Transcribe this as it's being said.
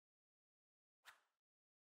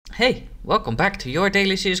Hey, welcome back to your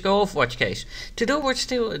daily CSGO Overwatch case. Today we're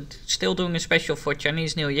still doing a special for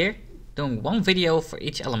Chinese New Year, doing one video for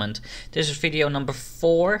each element. This is video number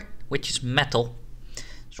 4, which is metal.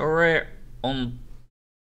 So we're on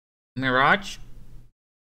Mirage,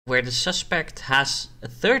 where the suspect has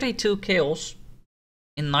 32 kills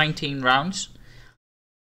in 19 rounds.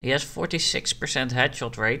 He has 46%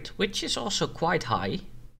 headshot rate, which is also quite high.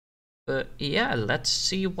 But yeah, let's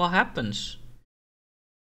see what happens.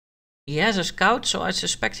 He has a scout, so I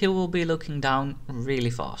suspect he will be looking down really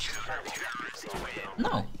fast.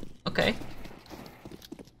 No, okay.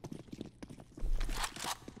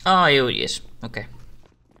 Oh, here he is. Okay.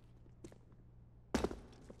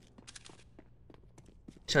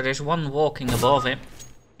 So there's one walking above him.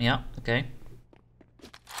 Yeah, okay.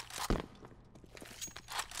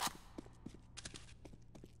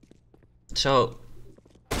 So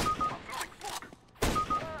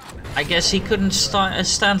I guess he couldn't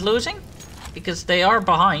stand losing, because they are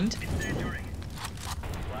behind.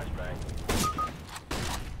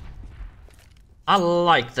 I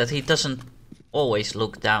like that he doesn't always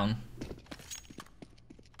look down.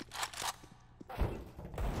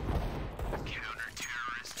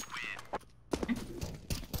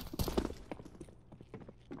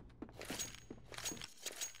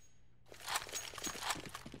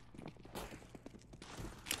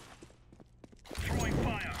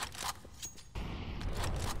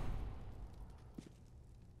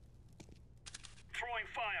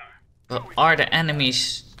 But are the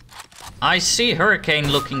enemies... I see Hurricane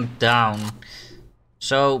looking down.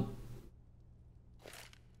 So...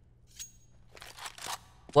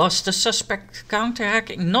 was the suspect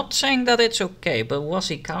counter-hacking? Not saying that it's okay, but was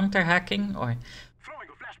he counter-hacking? Or...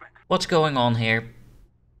 what's going on here?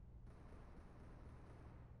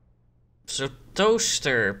 So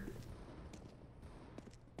Toaster...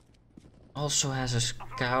 also has a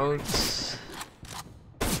scout...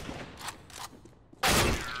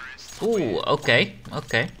 Ooh, okay,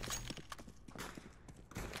 okay.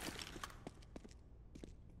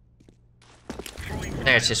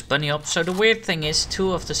 There's his bunny up. So the weird thing is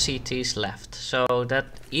 2 of the CTs left. So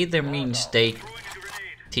that either means they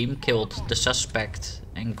team killed the suspect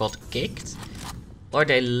and got kicked, or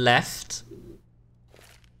they left.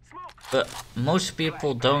 But most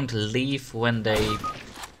people don't leave when they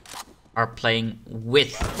are playing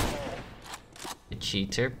with a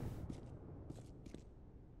cheater.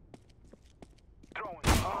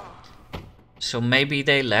 So maybe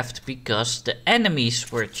they left because the enemies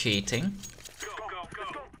were cheating.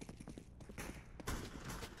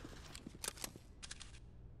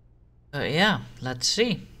 Yeah, let's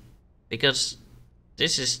see. Because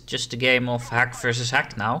this is just a game of hack versus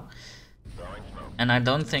hack now. And I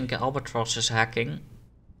don't think Albatross is hacking.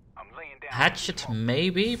 Hatchet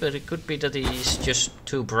maybe, but it could be that he's just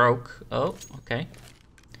too broke. Oh, okay.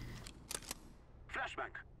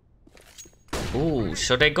 Ooh,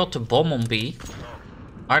 so they got the bomb on B.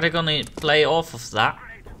 Are they gonna play off of that?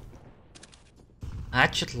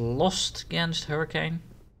 Hatchet lost against Hurricane.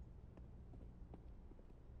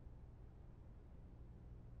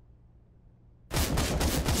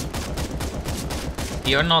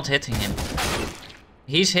 You're not hitting him.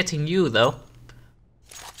 He's hitting you though.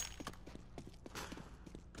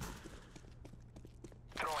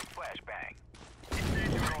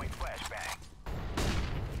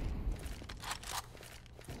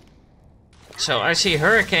 So I see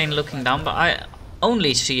Hurricane looking down, but I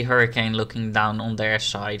only see Hurricane looking down on their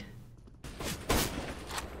side.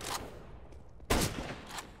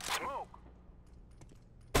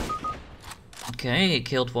 Okay, he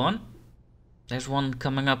killed one. There's one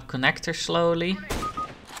coming up connector slowly.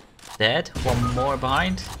 Dead. One more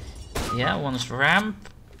behind. Yeah, one's ramp.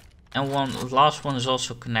 And last one is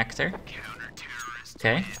also connector.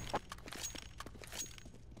 Okay.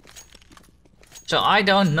 So I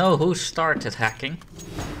don't know who started hacking,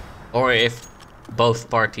 or if both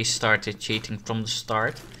parties started cheating from the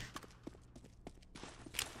start.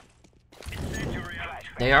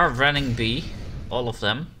 They are running B, all of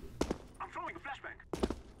them.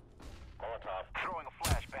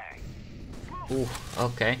 Ooh,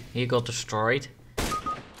 okay, he got destroyed.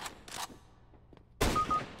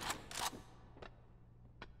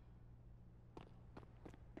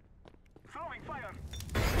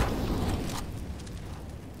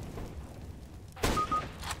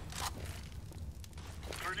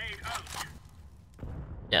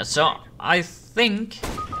 Yeah, so I think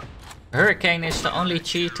Hurricane is the only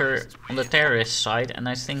cheater on the terrorist side, and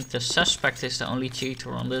I think the suspect is the only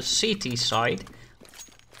cheater on the CT side.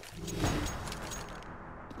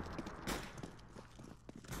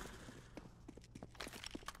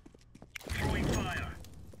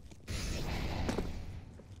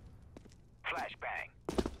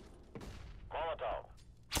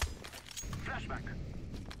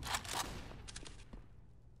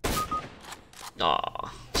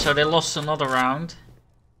 Oh, so they lost another round.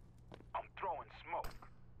 I'm throwing smoke.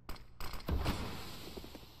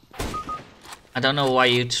 I don't know why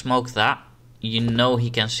you'd smoke that. You know he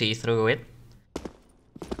can see through it.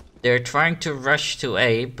 They're trying to rush to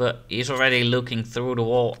A, but he's already looking through the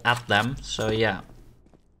wall at them, so yeah.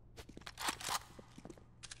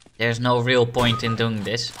 There's no real point in doing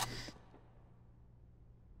this.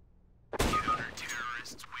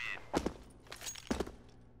 Counter-terrorists win.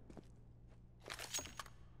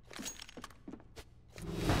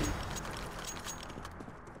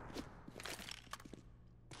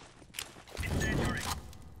 Incendiary.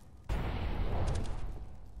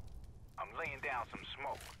 I'm laying down some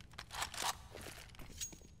smoke.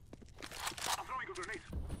 I'm throwing a grenade.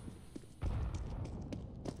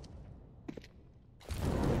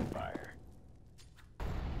 Fire.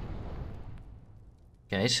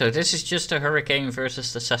 Okay, so this is just a Hurricane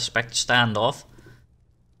versus the Suspect standoff.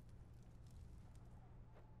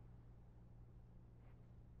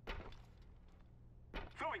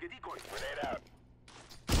 Throwing a decoy. Grenade out.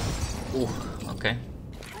 Ooh, okay.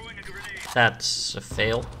 Throwing a grenade. That's a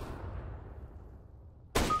fail.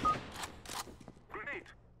 Grenade.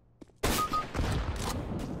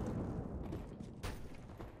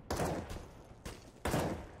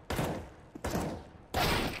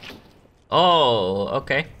 Oh,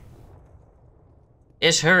 okay.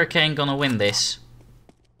 Is Hurricane gonna win this?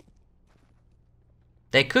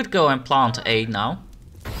 They could go and plant A now.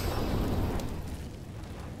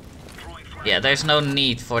 Yeah, there's no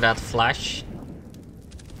need for that flash.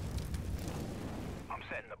 I'm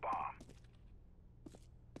setting the bomb.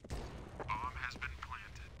 Bomb has been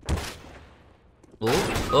planted.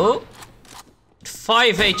 Oh, oh.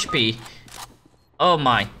 5 HP. Oh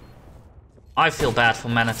my. I feel bad for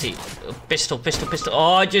Manatee. Pistol, pistol, pistol.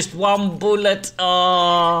 Oh, just one bullet.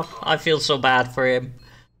 Oh, I feel so bad for him.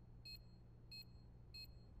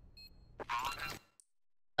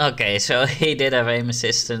 Okay, so he did have aim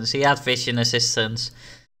assistance. He had vision assistance.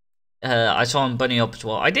 I saw him bunny up as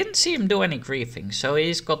well. I didn't see him do any griefing, so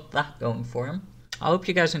he's got that going for him. I hope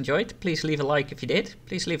you guys enjoyed. Please leave a like if you did.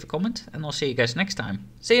 Please leave a comment, and I'll see you guys next time.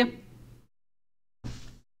 See ya!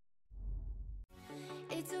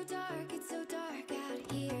 It's so dark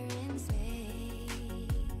out here.